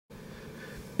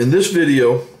In this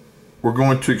video, we're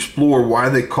going to explore why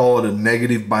they call it a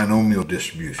negative binomial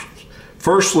distribution.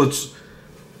 First, let's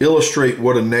illustrate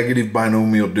what a negative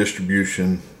binomial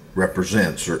distribution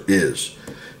represents or is.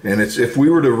 And it's if we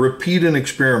were to repeat an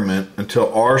experiment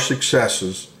until R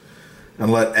successes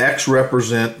and let X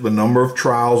represent the number of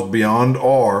trials beyond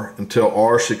R until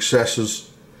R successes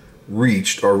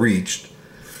are reached,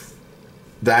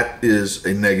 that is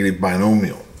a negative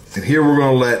binomial. And here we're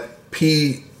going to let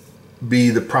P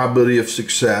be the probability of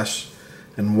success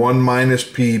and 1 minus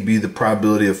P be the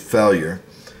probability of failure.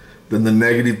 Then the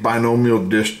negative binomial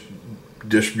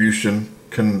distribution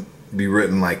can be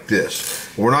written like this.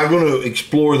 We're not going to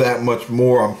explore that much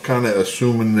more. I'm kind of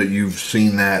assuming that you've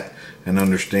seen that and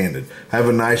understand it. I have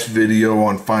a nice video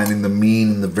on finding the mean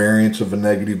and the variance of a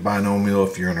negative binomial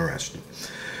if you're interested.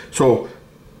 So,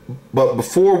 but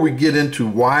before we get into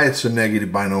why it's a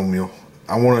negative binomial,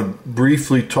 I want to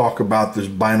briefly talk about this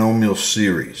binomial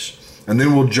series, and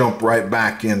then we'll jump right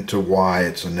back into why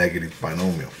it's a negative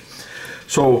binomial.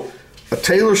 So a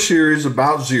Taylor series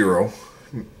about 0,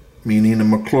 meaning a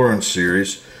Maclaurin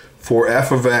series, for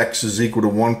f of x is equal to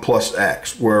 1 plus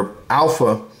x, where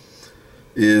alpha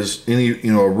is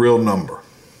a real number.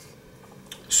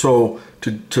 So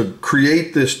to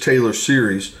create this Taylor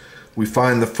series, we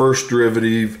find the first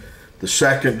derivative, the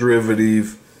second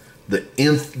derivative, the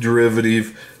nth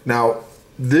derivative. Now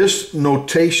this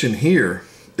notation here,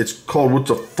 it's called what's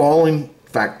a falling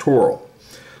factorial.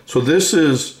 So this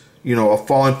is a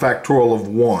falling factorial of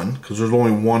 1 because there's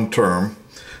only one term.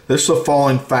 This is a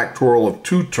falling factorial of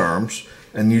 2 terms,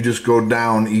 and you just go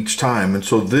down each time. And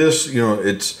so this,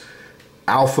 it's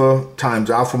alpha times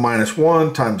alpha minus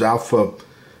 1 times alpha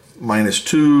minus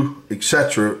 2,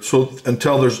 etc. So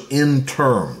until there's n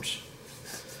terms.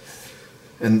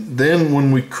 And then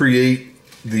when we create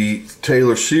the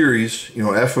Taylor series,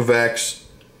 f of x,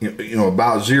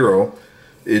 about 0,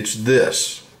 it's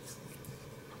this.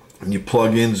 And you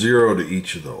plug in 0 to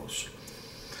each of those.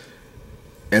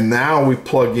 And now we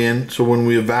plug in, so when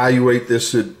we evaluate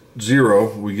this at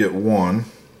 0, we get 1.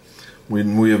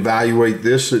 When we evaluate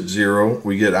this at 0,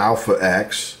 we get alpha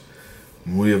x.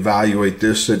 When we evaluate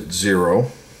this at 0,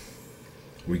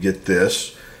 we get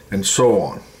this, and so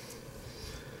on.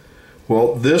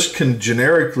 Well, this can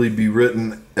generically be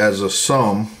written as a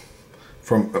sum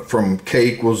from k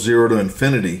equals 0 to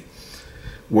infinity,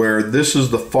 where this is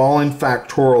the falling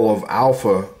factorial of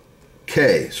alpha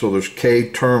k, so there's k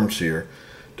terms here,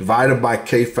 divided by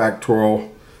k factorial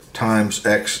times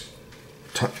x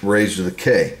raised to the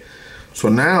k. So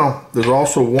now there's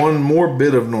also one more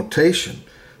bit of notation.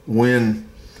 When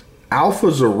alpha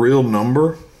is a real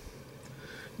number,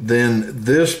 then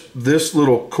this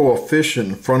little coefficient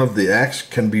in front of the x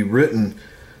can be written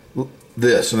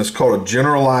this, and it's called a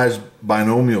generalized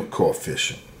binomial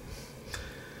coefficient.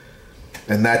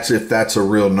 And that's if that's a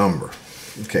real number.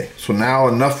 Okay, so now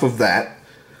enough of that.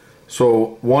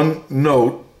 So one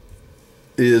note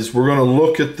is we're going to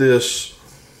look at this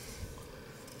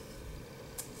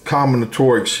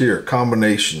combinatorics here,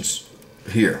 combinations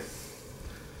here.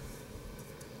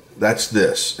 That's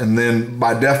this, and then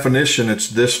by definition it's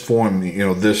this form,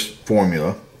 this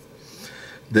formula.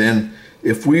 Then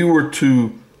if we were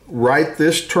to write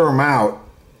this term out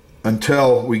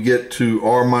until we get to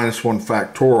r minus 1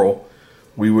 factorial,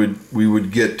 we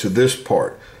would get to this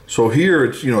part. So here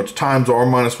it's it's times r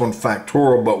minus 1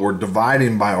 factorial, but we're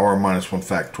dividing by r minus 1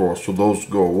 factorial, so those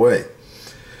go away.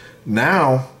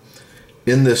 Now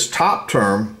in this top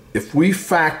term, if we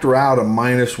factor out a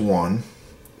minus 1,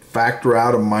 factor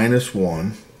out a minus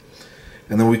 1,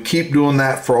 and then we keep doing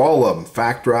that for all of them,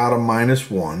 factor out a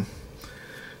minus 1.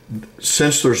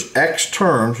 Since there's x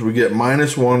terms, we get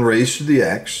minus 1 raised to the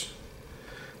x.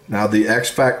 Now the x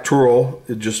factorial,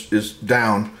 it just is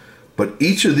down, but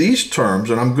each of these terms,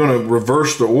 and I'm going to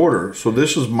reverse the order, so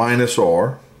this is minus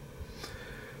r,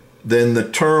 then the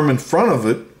term in front of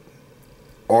it,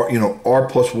 r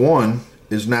plus 1,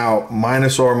 is now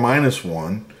minus r minus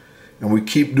 1, and we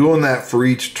keep doing that for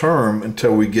each term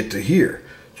until we get to here.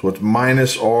 So it's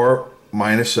minus r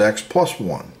minus x plus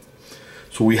 1.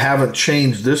 So we haven't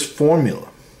changed this formula.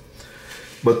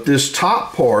 But this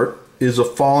top part is a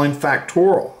falling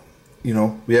factorial.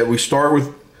 We start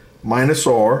with minus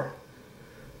r,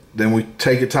 then we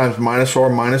take it times minus r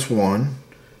minus 1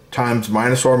 times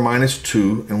minus r minus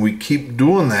 2, and we keep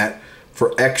doing that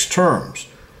for x terms.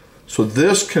 So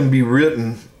this can be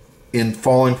written in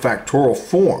falling factorial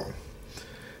form.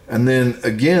 And then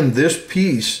again, this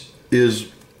piece is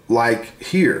like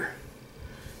here.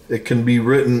 It can be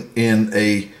written in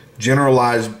a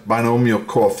generalized binomial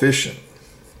coefficient.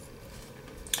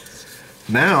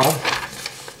 Now,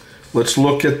 let's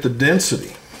look at the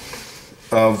density.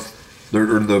 of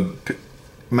the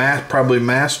mass, probably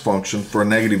mass function for a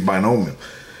negative binomial,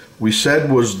 we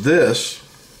said was this,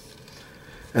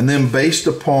 and then based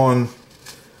upon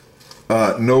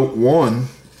note 1,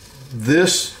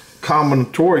 this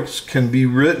combinatorics can be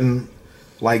written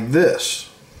like this.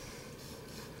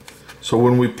 So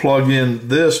when we plug in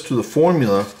this to the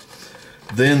formula,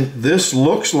 then this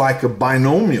looks like a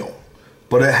binomial,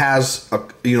 but it has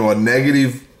a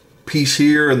negative piece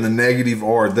here and the negative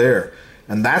r there,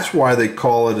 and that's why they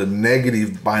call it a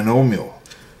negative binomial.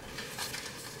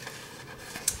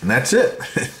 And that's it.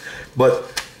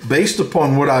 But based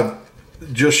upon what I've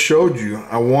just showed you,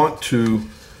 I want to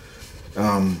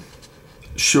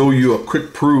show you a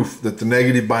quick proof that the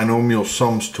negative binomial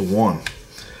sums to 1.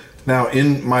 Now,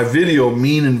 in my video,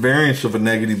 mean and variance of a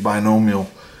negative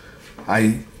binomial,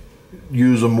 I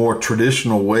use a more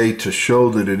traditional way to show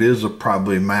that it is a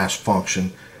probably mass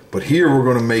function. But here we're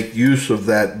going to make use of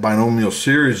that binomial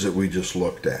series that we just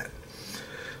looked at.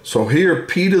 So here,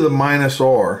 p to the minus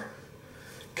r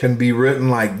can be written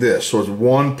like this. So it's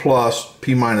 1 plus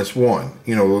p minus 1,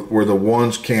 where the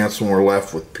 1's cancel and we're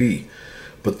left with p.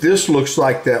 But this looks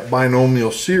like that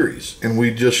binomial series, and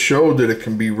we just showed that it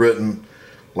can be written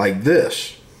like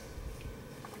this,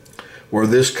 where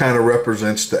this kind of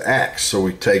represents the x, so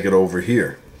we take it over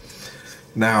here.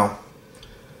 Now,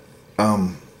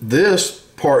 this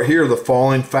part here, the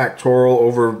falling factorial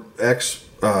over x,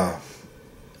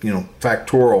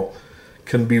 factorial,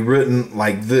 can be written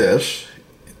like this,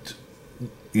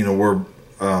 where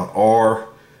r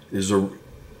is a,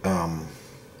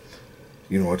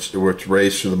 it's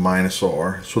raised to the minus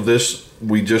r. So this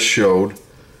we just showed.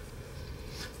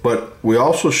 But we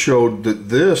also showed that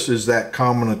this is that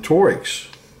combinatorics.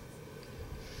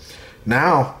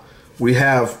 Now we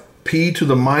have p to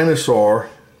the minus r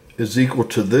is equal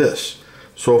to this.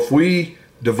 So if we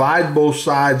divide both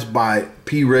sides by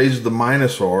p raised to the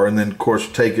minus r, and then of course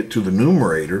take it to the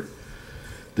numerator,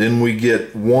 then we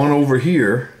get 1 over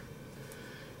here,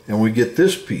 and we get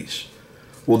this piece.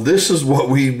 Well, this is what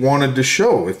we wanted to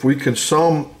show. If we can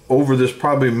sum over this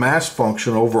probably mass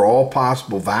function over all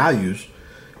possible values,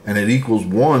 and it equals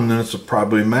 1, then it's a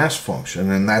probably mass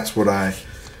function, and that's what I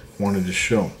wanted to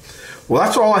show. Well,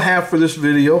 that's all I have for this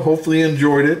video. Hopefully you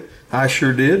enjoyed it. I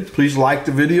sure did. Please like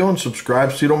the video and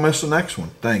subscribe so you don't miss the next one.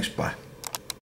 Thanks. Bye.